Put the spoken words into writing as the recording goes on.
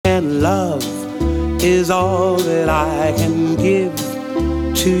and love is all that I can give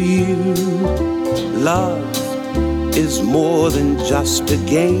to you. Love is more than just a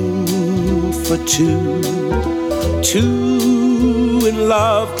game for two. Two in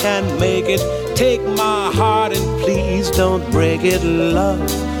love can make it. Take my heart and please don't break it. Love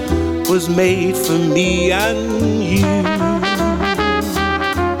was made for me and you.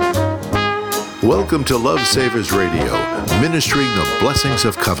 Welcome to Love Savers Radio, ministering the blessings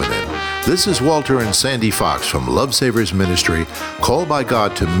of covenant. This is Walter and Sandy Fox from Love Savers Ministry, called by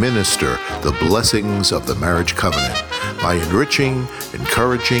God to minister the blessings of the marriage covenant by enriching,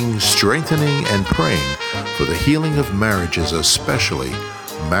 encouraging, strengthening, and praying for the healing of marriages, especially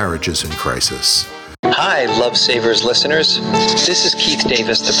marriages in crisis. Hi, Love Savers listeners. This is Keith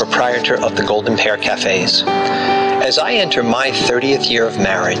Davis, the proprietor of the Golden Pear Cafes. As I enter my 30th year of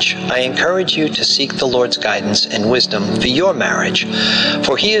marriage, I encourage you to seek the Lord's guidance and wisdom for your marriage,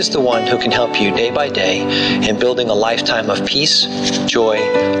 for He is the one who can help you day by day in building a lifetime of peace, joy,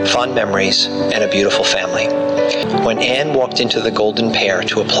 fond memories, and a beautiful family. When Anne walked into the Golden Pear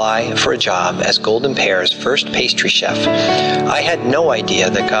to apply for a job as Golden Pear's first pastry chef, I had no idea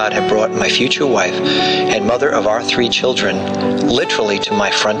that God had brought my future wife and mother of our 3 children literally to my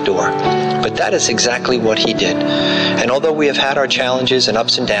front door. But that is exactly what He did. And although we have had our challenges and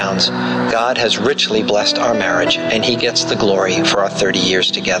ups and downs, God has richly blessed our marriage, and He gets the glory for our 30 years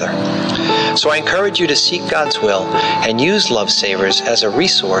together. So I encourage you to seek God's will and use Love Savers as a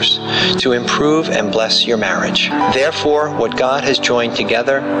resource to improve and bless your marriage. Therefore, what God has joined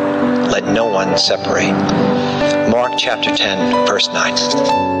together, let no one separate. Mark chapter 10, verse 9.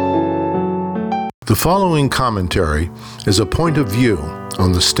 The following commentary is a point of view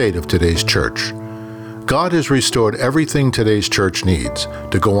on the state of today's church. God has restored everything today's church needs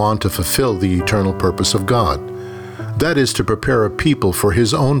to go on to fulfill the eternal purpose of God. That is to prepare a people for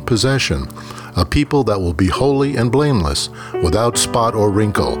His own possession, a people that will be holy and blameless, without spot or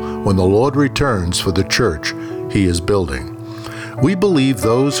wrinkle, when the Lord returns for the church He is building. We believe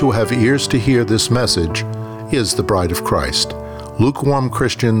those who have ears to hear this message is the bride of Christ. Lukewarm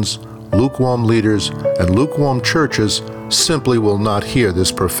Christians, lukewarm leaders, and lukewarm churches simply will not hear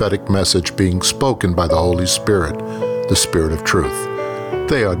this prophetic message being spoken by the Holy Spirit, the Spirit of truth.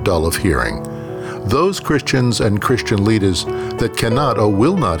 They are dull of hearing. Those Christians and Christian leaders that cannot or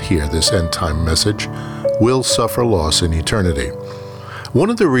will not hear this end-time message will suffer loss in eternity. One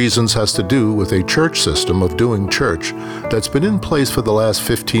of the reasons has to do with a church system of doing church that's been in place for the last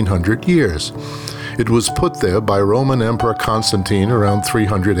 1,500 years. It was put there by Roman Emperor Constantine around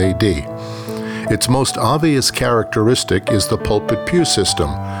 300 AD. Its most obvious characteristic is the pulpit pew system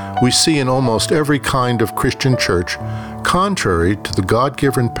we see in almost every kind of Christian church, contrary to the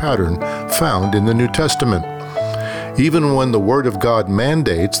God-given pattern found in the New Testament. Even when the Word of God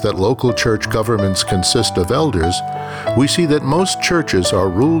mandates that local church governments consist of elders, we see that most churches are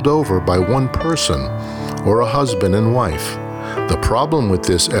ruled over by one person, or a husband and wife. The problem with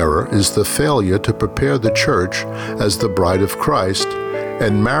this error is the failure to prepare the church as the bride of Christ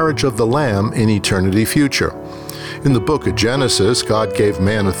and marriage of the Lamb in eternity future. In the book of Genesis, God gave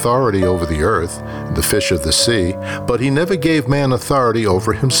man authority over the earth, the fish of the sea, but He never gave man authority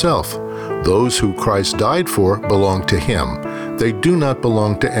over himself. Those who Christ died for belong to Him. They do not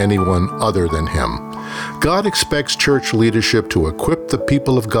belong to anyone other than Him. God expects church leadership to equip the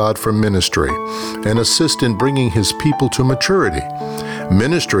people of God for ministry and assist in bringing His people to maturity.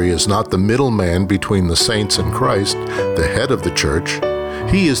 Ministry is not the middleman between the saints and Christ, the head of the church.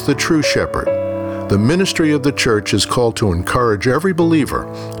 He is the true shepherd. The ministry of the church is called to encourage every believer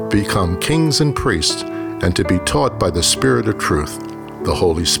to become kings and priests and to be taught by the Spirit of truth, the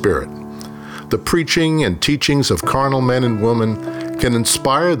Holy Spirit. The preaching and teachings of carnal men and women can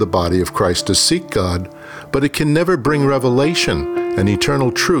inspire the body of Christ to seek God, but it can never bring revelation and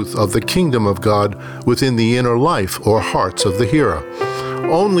eternal truth of the kingdom of God within the inner life or hearts of the hearer.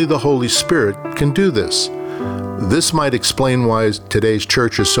 Only the Holy Spirit can do this. This might explain why today's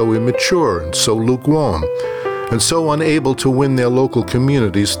church is so immature and so lukewarm, and so unable to win their local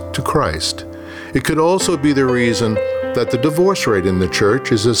communities to Christ. It could also be the reason that the divorce rate in the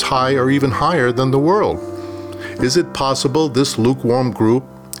church is as high or even higher than the world. Is it possible this lukewarm group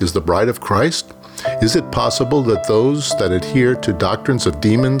is the bride of Christ? Is it possible that those that adhere to doctrines of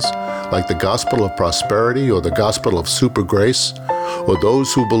demons, like the gospel of prosperity or the gospel of super grace, or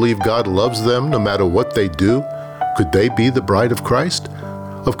those who believe God loves them no matter what they do, could they be the bride of Christ?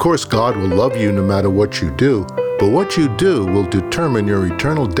 Of course, God will love you no matter what you do, but what you do will determine your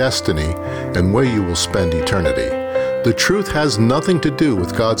eternal destiny and where you will spend eternity. The truth has nothing to do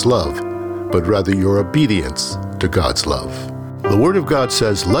with God's love, but rather your obedience to God's love. The Word of God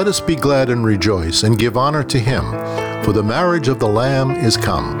says, "Let us be glad and rejoice and give honor to him, for the marriage of the Lamb is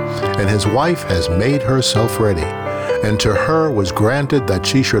come, and his wife has made herself ready. And to her was granted that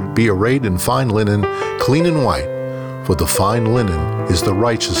she should be arrayed in fine linen, clean and white, for the fine linen is the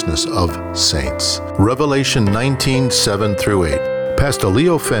righteousness of saints." Revelation 19:7-8. Pastor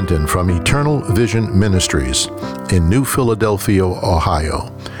Leo Fenton from Eternal Vision Ministries in New Philadelphia, Ohio,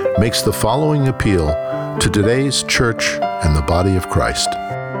 makes the following appeal to today's church and the body of Christ.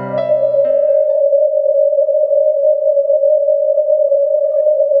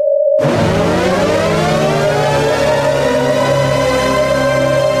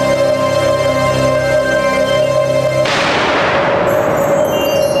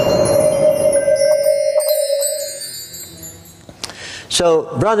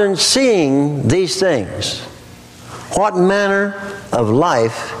 So, brethren, seeing these things, what manner of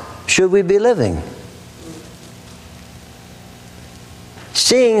life should we be living?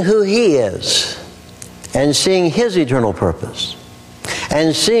 Seeing who He is, and seeing His eternal purpose,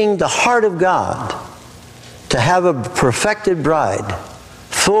 and seeing the heart of God to have a perfected bride,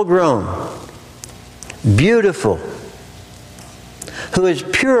 full grown, beautiful, who is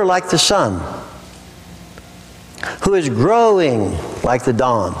pure like the sun, who is growing like the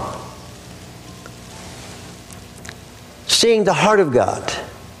dawn. Seeing the heart of God,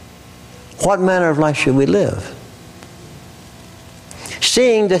 what manner of life should we live?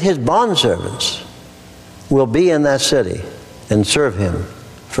 Seeing that His bondservants will be in that city and serve Him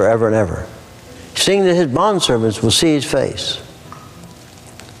forever and ever. Seeing that His bondservants will see His face.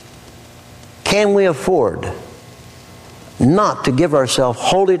 Can we afford not to give ourselves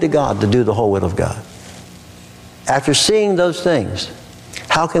wholly to God to do the whole will of God? After seeing those things,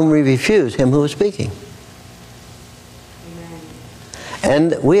 how can we refuse Him who is speaking?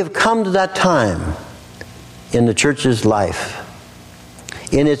 Amen. And we have come to that time in the church's life,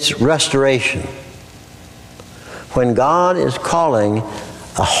 in its restoration, when God is calling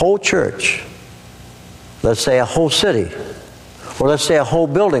a whole church, let's say a whole city, or let's say a whole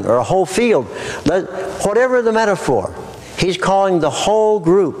building, or a whole field, whatever the metaphor, He's calling the whole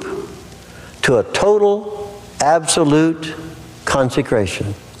group to a total, absolute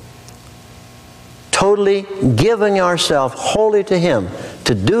consecration. Totally giving ourselves wholly to Him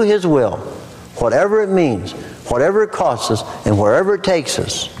to do His will, whatever it means, whatever it costs us, and wherever it takes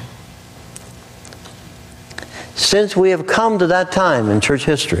us. Since we have come to that time in church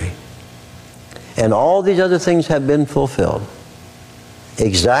history, and all these other things have been fulfilled,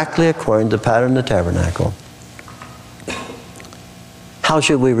 exactly according to the pattern of the tabernacle, how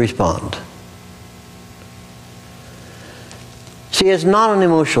should we respond? See, it's not an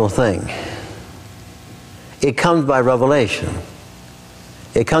emotional thing. It comes by revelation.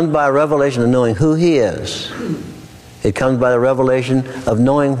 It comes by a revelation of knowing who He is. It comes by the revelation of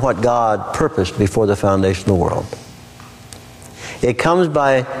knowing what God purposed before the foundation of the world. It comes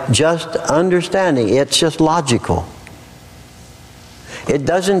by just understanding. It's just logical. It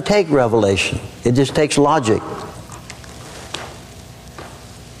doesn't take revelation. It just takes logic.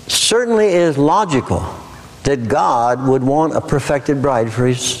 Certainly it is logical that God would want a perfected bride for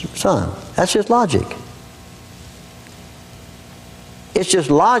His Son. That's just logic. It's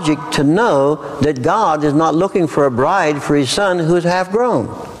just logic to know that God is not looking for a bride for His Son who is half grown.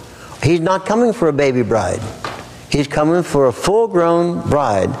 He's not coming for a baby bride. He's coming for a full-grown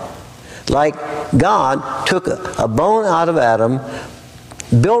bride. Like God took a bone out of Adam,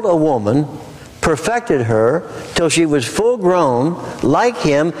 built a woman, perfected her till she was full-grown like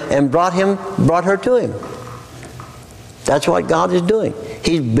Him, and brought her to Him. That's what God is doing.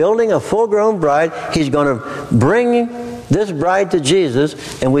 He's building a full-grown bride. He's going to bring this bride to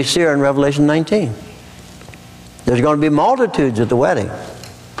Jesus, and we see her in Revelation 19. There's going to be multitudes at the wedding.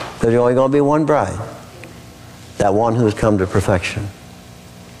 There's only going to be one bride. That one who has come to perfection.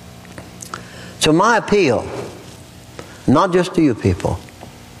 So my appeal, not just to you people,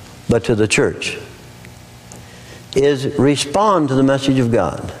 but to the church, is respond to the message of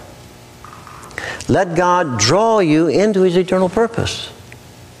God. Let God draw you into His eternal purpose.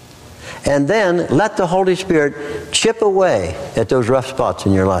 And then let the Holy Spirit chip away at those rough spots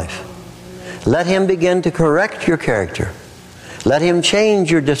in your life. Let Him begin to correct your character. Let Him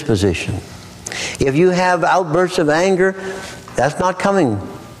change your disposition. If you have outbursts of anger, that's not coming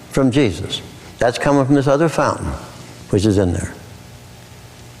from Jesus. That's coming from this other fountain, which is in there.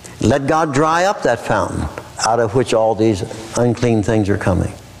 Let God dry up that fountain out of which all these unclean things are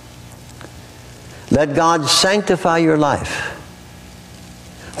coming. Let God sanctify your life.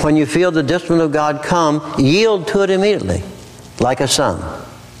 When you feel the discipline of God come, yield to it immediately, like a son.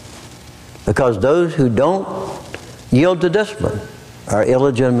 Because those who don't yield to discipline our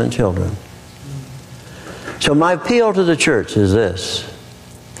illegitimate children. So my appeal to the church is this.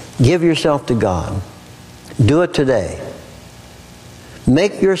 Give yourself to God. Do it today.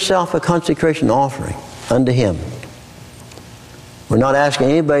 Make yourself a consecration offering unto Him. We're not asking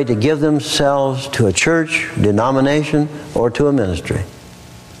anybody to give themselves to a church, denomination, or to a ministry.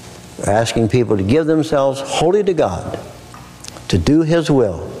 We're asking people to give themselves wholly to God, to do His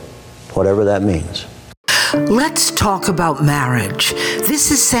will, whatever that means. Let's talk about marriage. This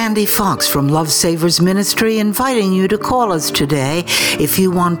is Sandy Fox from Love Savers Ministry inviting you to call us today if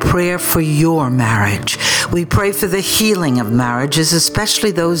you want prayer for your marriage. We pray for the healing of marriages,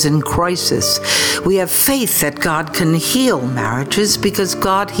 especially those in crisis. We have faith that God can heal marriages because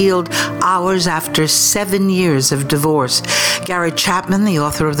God healed ours after 7 years of divorce. Gary Chapman, the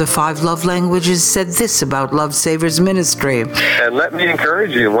author of The 5 Love Languages, said this about Love Savers Ministry. And let me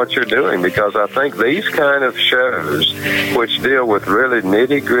encourage you in what you're doing, because I think these kind of shows, which deal with really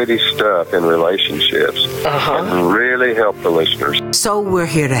nitty-gritty stuff in relationships, can really help the listeners. So we're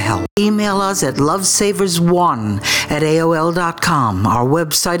here to help. Email us at lovesavers1@aol.com. Our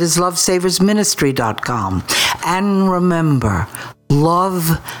website is lovesaversministry.com. And remember,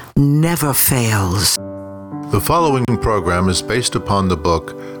 love never fails. The following program is based upon the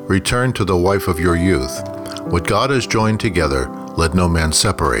book, Return to the Wife of Your Youth. What God has joined together, let no man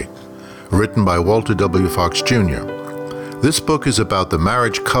separate. Written by Walter W. Fox Jr. This book is about the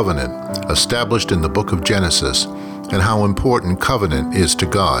marriage covenant established in the book of Genesis and how important covenant is to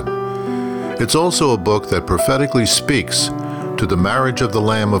God. It's also a book that prophetically speaks to the marriage of the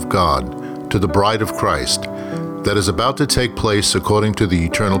Lamb of God, to the bride of Christ, that is about to take place according to the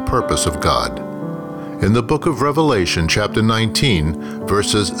eternal purpose of God. In the book of Revelation, chapter 19,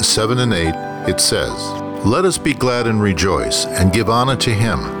 verses 7 and 8, it says, "Let us be glad and rejoice, and give honor to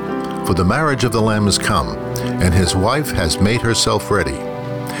Him, for the marriage of the Lamb is come, and His wife has made herself ready.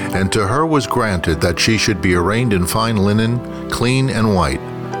 And to her was granted that she should be arrayed in fine linen, clean and white,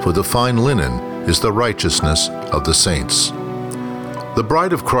 for the fine linen is the righteousness of the saints." The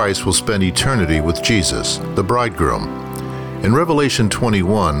bride of Christ will spend eternity with Jesus, the bridegroom. In Revelation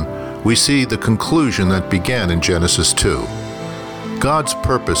 21, we see the conclusion that began in Genesis 2. God's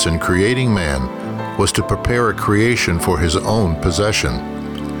purpose in creating man was to prepare a creation for His own possession.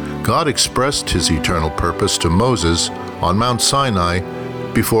 God expressed His eternal purpose to Moses on Mount Sinai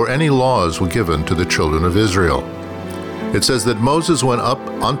before any laws were given to the children of Israel. It says that Moses went up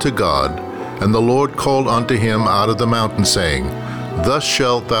unto God, and the Lord called unto him out of the mountain, saying, "Thus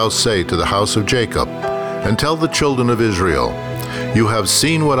shalt thou say to the house of Jacob, and tell the children of Israel, You have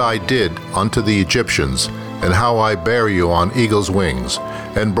seen what I did unto the Egyptians, and how I bare you on eagle's wings,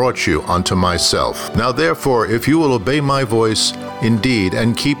 and brought you unto myself. Now therefore, if you will obey my voice indeed,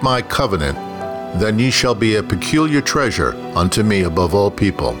 and keep my covenant, then ye shall be a peculiar treasure unto me above all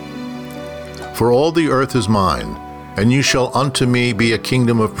people. For all the earth is mine, and you shall unto me be a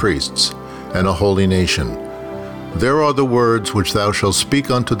kingdom of priests, and a holy nation. There are the words which thou shalt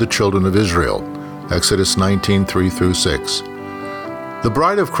speak unto the children of Israel." Exodus 19, 3-6. The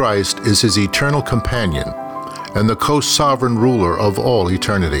bride of Christ is His eternal companion and the co-sovereign ruler of all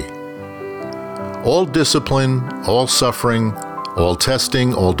eternity. All discipline, all suffering, all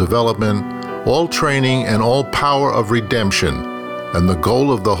testing, all development, all training, and all power of redemption, and the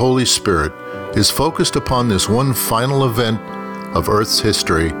goal of the Holy Spirit is focused upon this one final event of Earth's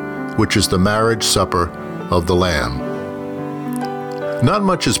history, which is the marriage supper of the Lamb. Not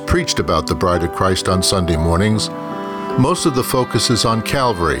much is preached about the bride of Christ on Sunday mornings. Most of the focus is on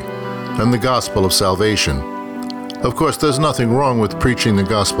Calvary and the gospel of salvation. Of course, there's nothing wrong with preaching the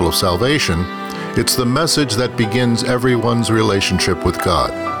gospel of salvation. It's the message that begins everyone's relationship with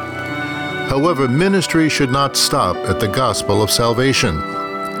God. However, ministry should not stop at the gospel of salvation.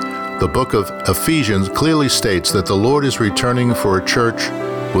 The book of Ephesians clearly states that the Lord is returning for a church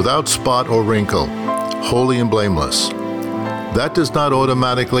without spot or wrinkle, holy and blameless. That does not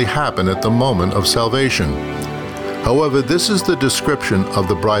automatically happen at the moment of salvation. However, this is the description of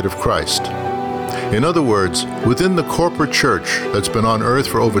the bride of Christ. In other words, within the corporate church that's been on earth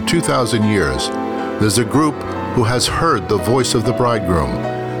for over 2,000 years, there's a group who has heard the voice of the bridegroom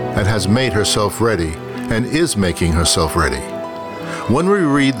and has made herself ready and is making herself ready. When we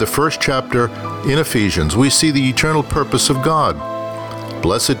read the first chapter in Ephesians, we see the eternal purpose of God.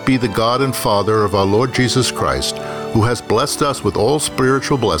 Blessed be the God and Father of our Lord Jesus Christ, who has blessed us with all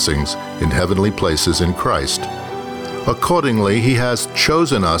spiritual blessings in heavenly places in Christ. Accordingly, He has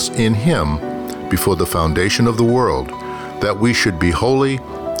chosen us in Him before the foundation of the world, that we should be holy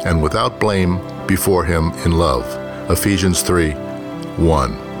and without blame before Him in love. Ephesians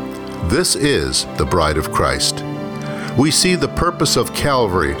 3:1. This is the bride of Christ. We see the purpose of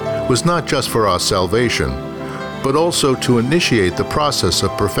Calvary was not just for our salvation, but also to initiate the process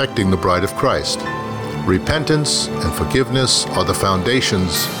of perfecting the bride of Christ. Repentance and forgiveness are the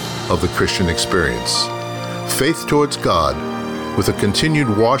foundations of the Christian experience. Faith towards God, with a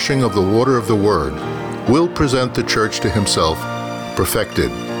continued washing of the water of the Word, will present the church to Himself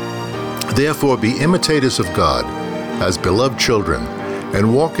perfected. Therefore, be imitators of God as beloved children,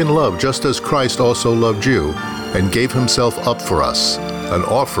 and walk in love just as Christ also loved you and gave Himself up for us, an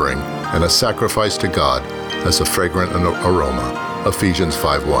offering and a sacrifice to God as a fragrant aroma. Ephesians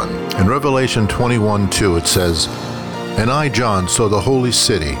 5:1. In Revelation 21:2 it says, "And I, John, saw the holy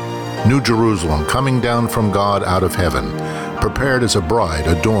city, New Jerusalem, coming down from God out of heaven, prepared as a bride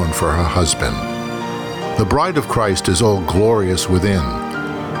adorned for her husband." The bride of Christ is all glorious within,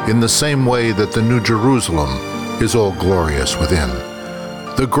 in the same way that the New Jerusalem is all glorious within.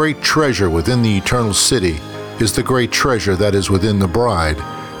 The great treasure within the eternal city is the great treasure that is within the bride,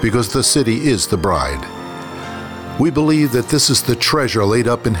 because the city is the bride. We believe that this is the treasure laid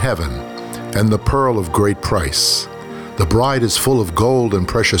up in heaven, and the pearl of great price. The bride is full of gold and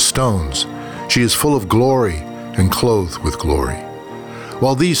precious stones. She is full of glory and clothed with glory.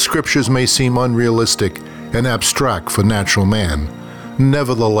 While these scriptures may seem unrealistic and abstract for natural man,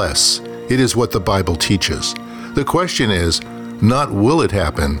 nevertheless, it is what the Bible teaches. The question is, not will it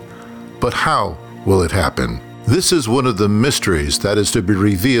happen, but how will it happen? This is one of the mysteries that is to be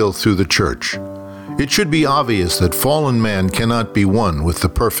revealed through the church. It should be obvious that fallen man cannot be one with the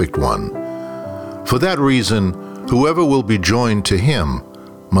perfect one. For that reason, whoever will be joined to Him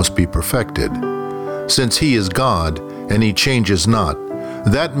must be perfected. Since He is God and He changes not,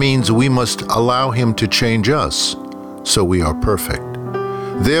 that means we must allow Him to change us, so we are perfect.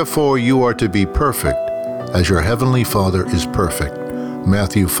 Therefore you are to be perfect, as your heavenly Father is perfect.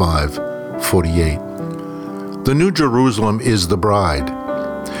 Matthew 5:48. The New Jerusalem is the bride.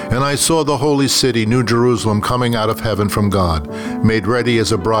 And I saw the holy city, New Jerusalem, coming out of heaven from God, made ready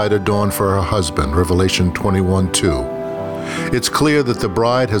as a bride adorned for her husband. Revelation 21:2. It's clear that the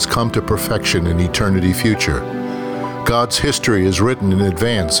bride has come to perfection in eternity future. God's history is written in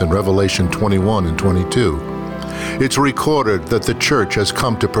advance in Revelation 21 and 22. It's recorded that the church has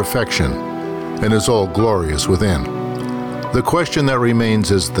come to perfection and is all glorious within. The question that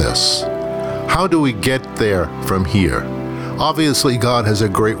remains is this: how do we get there from here? Obviously, God has a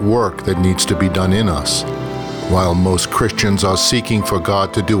great work that needs to be done in us. While most Christians are seeking for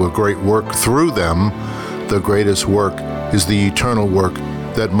God to do a great work through them, the greatest work is the eternal work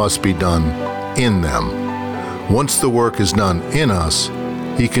that must be done in them. Once the work is done in us,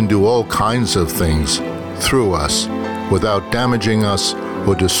 He can do all kinds of things through us without damaging us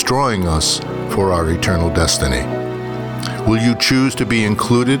or destroying us for our eternal destiny. Will you choose to be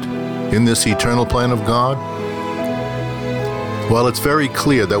included in this eternal plan of God? Well, it's very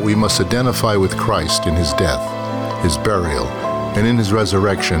clear that we must identify with Christ in His death, His burial, and in His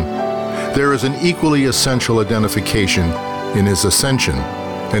resurrection. There is an equally essential identification in His ascension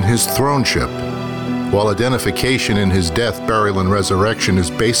and His throneship. While identification in His death, burial, and resurrection is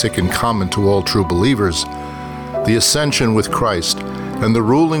basic and common to all true believers, the ascension with Christ and the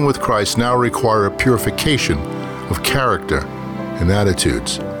ruling with Christ now require a purification of character and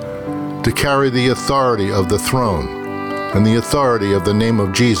attitudes. To carry the authority of the throne and the authority of the name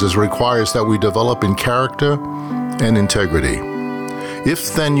of Jesus requires that we develop in character and integrity.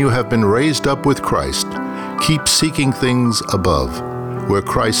 If then you have been raised up with Christ, keep seeking things above, where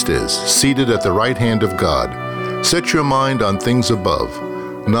Christ is, seated at the right hand of God. Set your mind on things above,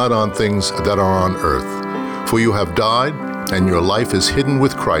 not on things that are on earth. For you have died, and your life is hidden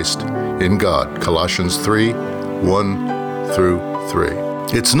with Christ in God. Colossians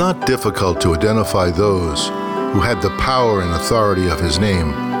 3:1-3. It's not difficult to identify those who had the power and authority of His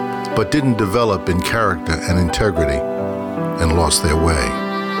name, but didn't develop in character and integrity and lost their way.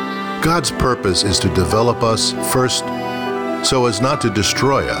 God's purpose is to develop us first so as not to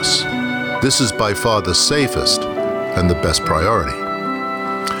destroy us. This is by far the safest and the best priority.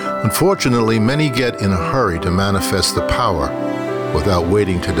 Unfortunately, many get in a hurry to manifest the power without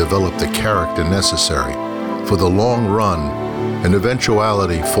waiting to develop the character necessary for the long run, and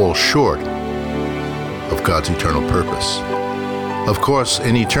eventuality fall short of God's eternal purpose. Of course,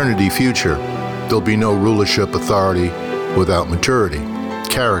 in eternity future, there'll be no rulership authority without maturity,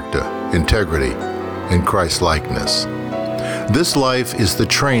 character, integrity, and Christ-likeness. This life is the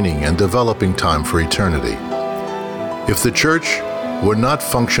training and developing time for eternity. If the church were not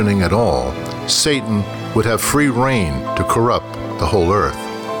functioning at all, Satan would have free rein to corrupt the whole earth.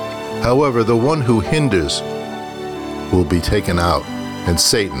 However, the one who hinders will be taken out, and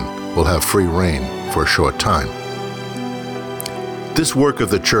Satan will have free rein for a short time. This work of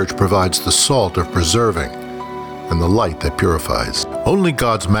the church provides the salt of preserving and the light that purifies. Only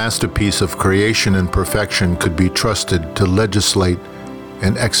God's masterpiece of creation and perfection could be trusted to legislate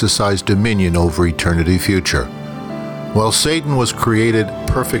and exercise dominion over eternity future. While Satan was created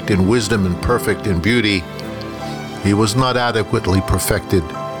perfect in wisdom and perfect in beauty, he was not adequately perfected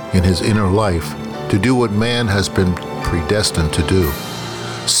in his inner life to do what man has been predestined to do.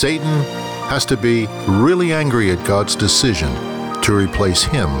 Satan has to be really angry at God's decision to replace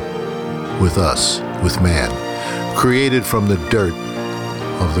him with us, with man, created from the dirt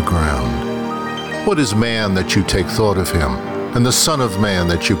of the ground. What is man that you take thought of him, and the Son of Man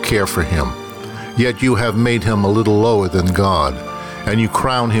that you care for him? Yet you have made him a little lower than God, and you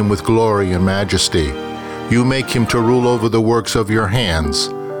crown him with glory and majesty. You make him to rule over the works of your hands.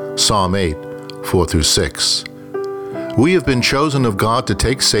 Psalm 8, 4-6. We have been chosen of God to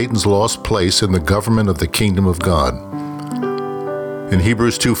take Satan's lost place in the government of the kingdom of God. In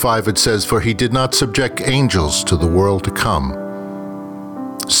Hebrews 2:5 it says, "For he did not subject angels to the world to come."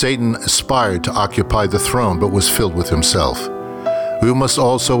 Satan aspired to occupy the throne, but was filled with himself. We must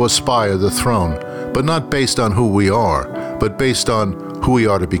also aspire the throne, but not based on who we are, but based on who we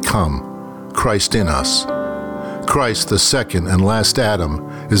are to become, Christ in us. Christ, the second and last Adam,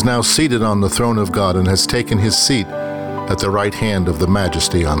 is now seated on the throne of God and has taken his seat at the right hand of the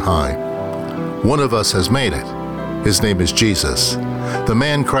Majesty on high. One of us has made it. His name is Jesus, the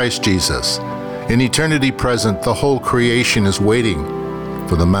man Christ Jesus. In eternity present, the whole creation is waiting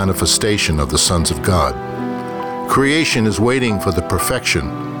for the manifestation of the sons of God. Creation is waiting for the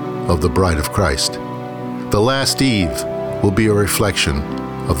perfection of the bride of Christ. The last Eve will be a reflection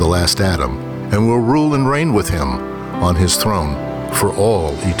of the last Adam and will rule and reign with him on his throne for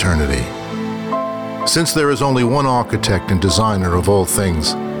all eternity. Since there is only one architect and designer of all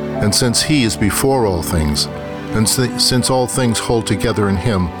things, and since he is before all things, and since all things hold together in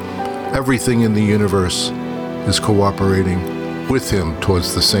him, everything in the universe is cooperating with him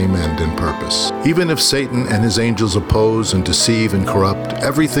towards the same end and purpose. Even if Satan and his angels oppose and deceive and corrupt,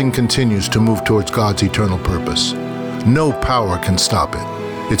 everything continues to move towards God's eternal purpose. No power can stop it.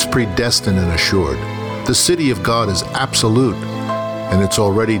 It's predestined and assured. The city of God is absolute, and it's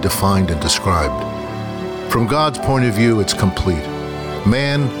already defined and described. From God's point of view, it's complete.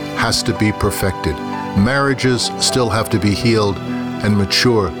 Man has to be perfected. Marriages still have to be healed and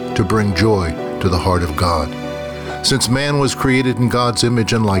mature to bring joy to the heart of God. Since man was created in God's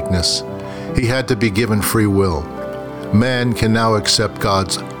image and likeness, he had to be given free will. Man can now accept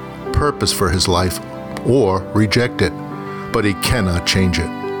God's purpose for his life or reject it, but he cannot change it.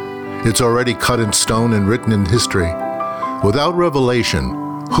 It's already cut in stone and written in history. Without revelation,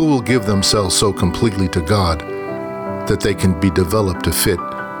 who will give themselves so completely to God that they can be developed to fit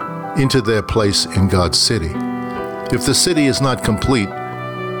into their place in God's city? If the city is not complete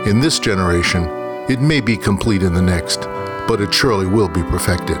in this generation, it may be complete in the next, but it surely will be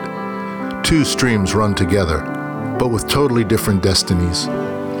perfected. Two streams run together, but with totally different destinies.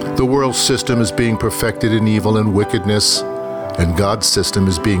 The world system is being perfected in evil and wickedness, and God's system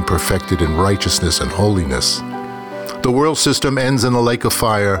is being perfected in righteousness and holiness. The world system ends in the lake of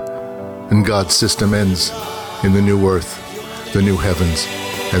fire, and God's system ends in the new earth, the new heavens,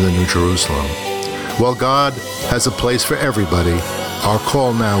 and the new Jerusalem. While God has a place for everybody, our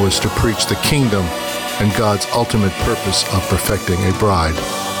call now is to preach the kingdom and God's ultimate purpose of perfecting a bride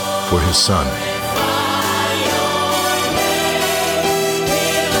for his Son.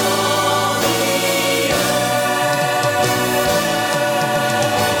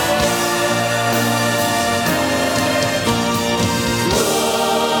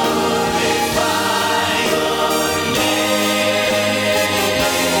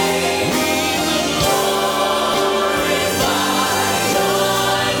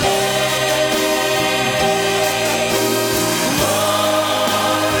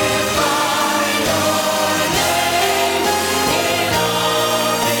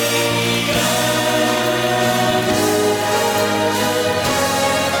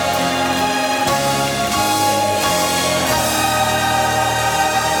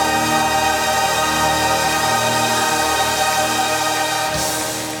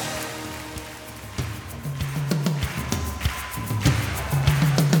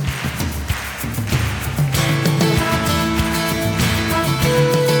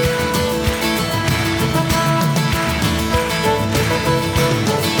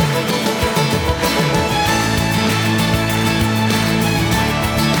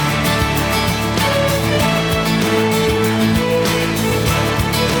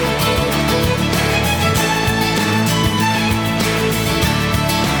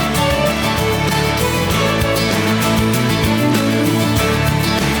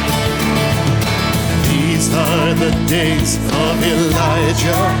 the days of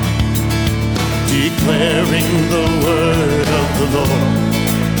Elijah, declaring the word of the Lord.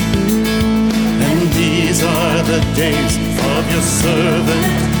 And these are the days of your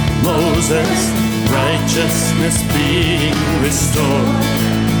servant Moses, righteousness being restored.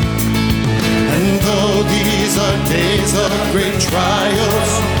 And though these are days of great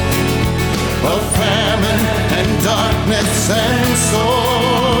trials, of famine and darkness and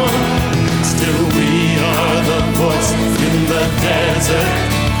sword, still we are the voice in the desert,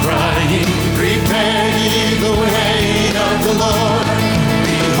 crying, prepare ye the way of the Lord.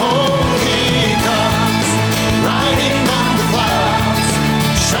 Behold, he comes, riding on the clouds,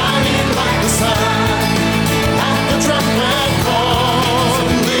 shining like the sun. At the trumpet call,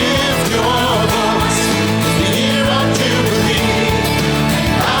 lift your voice, the year of Jubilee.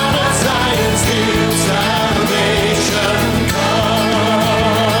 Out of Zion's hill, salvation come.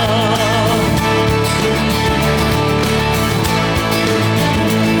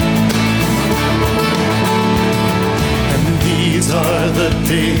 And these are the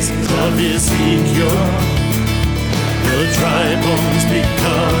days of Ezekiel, the dry bones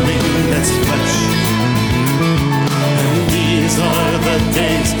becoming as flesh. And these are the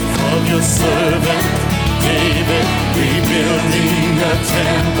days of your servant David, rebuilding a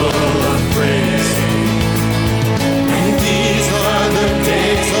temple